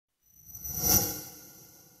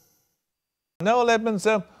Noel Edmonds,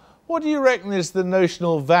 what do you reckon is the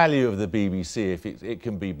notional value of the BBC if it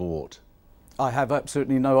can be bought? I have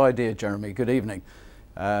absolutely no idea, Jeremy. Good evening.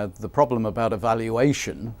 The problem about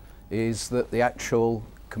evaluation is that the actual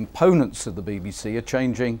components of the BBC are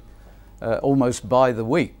changing almost by the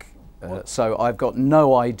week. So I've got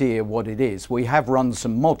no idea what it is. We have run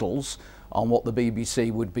some models on what the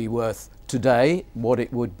BBC would be worth today, what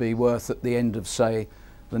it would be worth at the end of, say,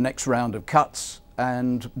 the next round of cuts,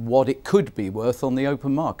 and what it could be worth on the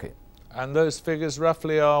open market. And those figures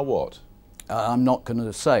roughly are what? I'm not going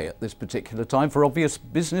to say at this particular time for obvious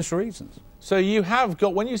business reasons. So you have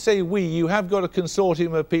got, when you say we, you have got a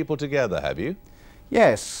consortium of people together, have you?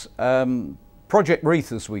 Yes. Project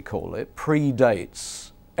Wreath, as we call it,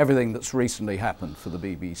 predates everything that's recently happened for the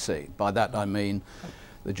BBC. By that I mean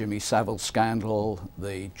the Jimmy Savile scandal,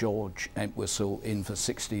 the George Entwistle in for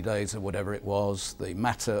 60 days or whatever it was, the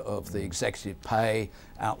matter of the executive pay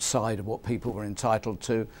outside of what people were entitled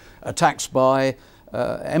to, attacks by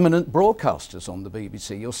eminent broadcasters on the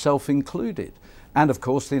BBC, yourself included, and of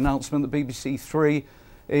course the announcement that BBC Three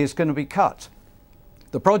is going to be cut.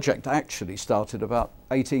 The project actually started about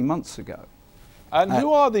 18 months ago. And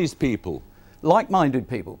who are these people? Like-minded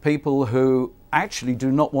people, people who actually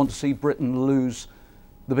do not want to see Britain lose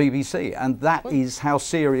the BBC, and that is how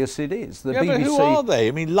serious it is. The BBC, but who are they?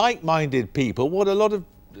 I mean, like-minded people. What a lot of,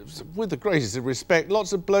 with the greatest of respect,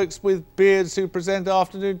 lots of blokes with beards who present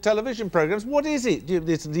afternoon television programmes. What is it,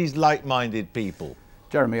 these like-minded people?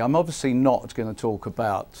 Jeremy, I'm obviously not going to talk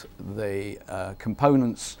about the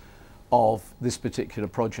components of this particular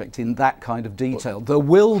project in that kind of detail. There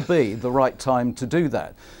will be the right time to do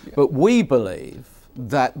that. Yeah. But we believe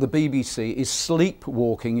that the BBC is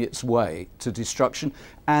sleepwalking its way to destruction,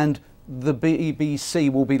 and the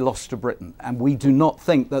BBC will be lost to Britain, and we do not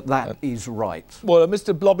think that that is right. Well,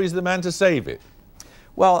 Mr. Blobby's the man to save it.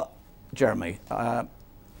 Well, Jeremy, I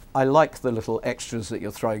like the little extras that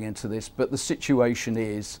you're throwing into this, but the situation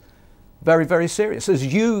is very, very serious. As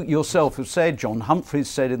you yourself have said, John Humphrys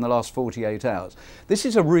said in the last 48 hours, this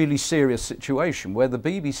is a really serious situation where the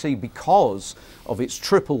BBC, because of its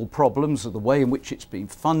triple problems of the way in which it's been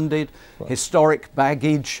funded, historic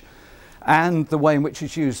baggage, and the way in which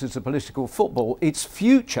it's used as a political football, its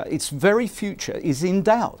future, its very future, is in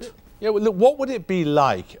doubt. Yeah, well, look, what would it be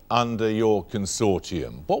like under your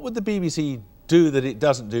consortium? What would the BBC do that it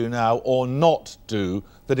doesn't do now, or not do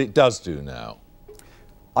that it does do now?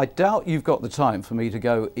 I doubt you've got the time for me to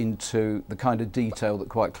go into the kind of detail that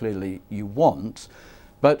quite clearly you want,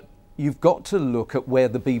 but you've got to look at where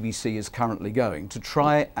the BBC is currently going to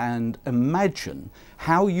try and imagine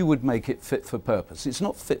how you would make it fit for purpose. It's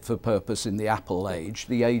not fit for purpose in the Apple age,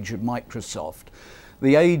 the age of Microsoft,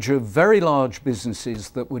 the age of very large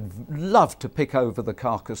businesses that would love to pick over the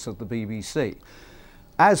carcass of the BBC.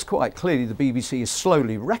 As quite clearly the BBC is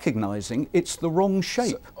slowly recognising, it's the wrong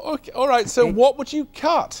shape. So, okay, all right, so what would you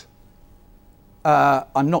cut?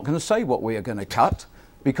 I'm not going to say what we are going to cut,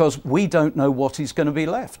 because we don't know what is going to be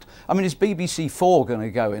left. I mean, is BBC 4 going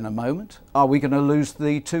to go in a moment? Are we going to lose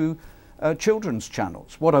the two children's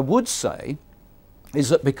channels? What I would say is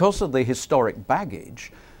that because of the historic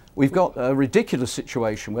baggage, we've got a ridiculous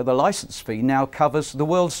situation where the licence fee now covers the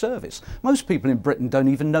World Service. Most people in Britain don't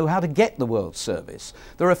even know how to get the World Service.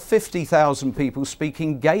 There are 50,000 people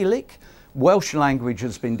speaking Gaelic. Welsh language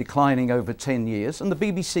has been declining over 10 years, and the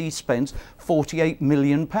BBC spends £48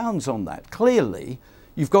 million on that. Clearly,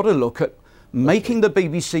 you've got to look at making the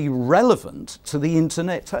BBC relevant to the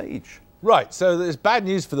internet age. Right, so there's bad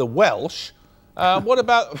news for the Welsh. What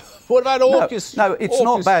about orchestras? No, it's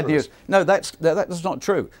not bad news. No, that's not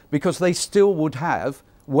true, because they still would have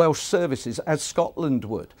Welsh services as Scotland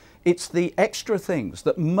would. It's the extra things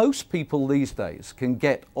that most people these days can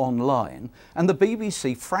get online, and the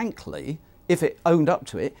BBC, frankly, if it owned up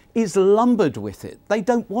to it, is lumbered with it. They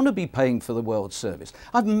don't want to be paying for the World Service.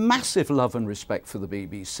 I have massive love and respect for the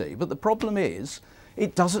BBC, but the problem is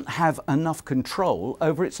it doesn't have enough control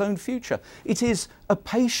over its own future. It is a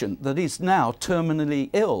patient that is now terminally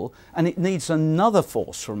ill, and it needs another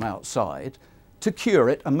force from outside to cure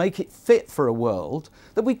it and make it fit for a world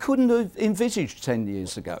that we couldn't have envisaged 10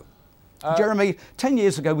 years ago. Jeremy, 10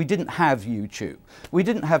 years ago we didn't have YouTube. We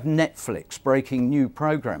didn't have Netflix breaking new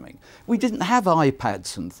programming. We didn't have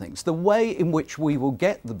iPads and things. The way in which we will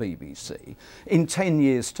get the BBC in 10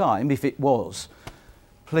 years' time, if it was,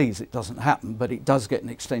 please, it doesn't happen, but it does get an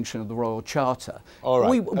extension of the Royal Charter. All right,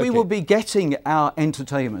 we will be getting our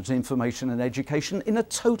entertainment, information and education in a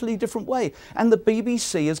totally different way. And the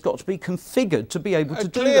BBC has got to be configured to be able to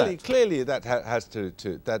do that. Clearly that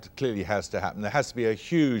clearly has to happen. There has to be a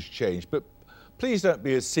huge change. But please don't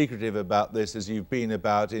be as secretive about this as you've been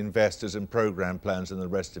about investors and programme plans and the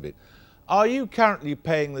rest of it. Are you currently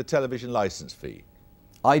paying the television licence fee?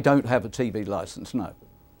 I don't have a TV licence, no.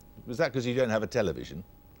 Was that because you don't have a television?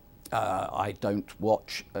 I don't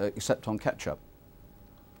watch except on catch-up.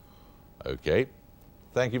 OK.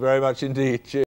 Thank you very much indeed. Cheers.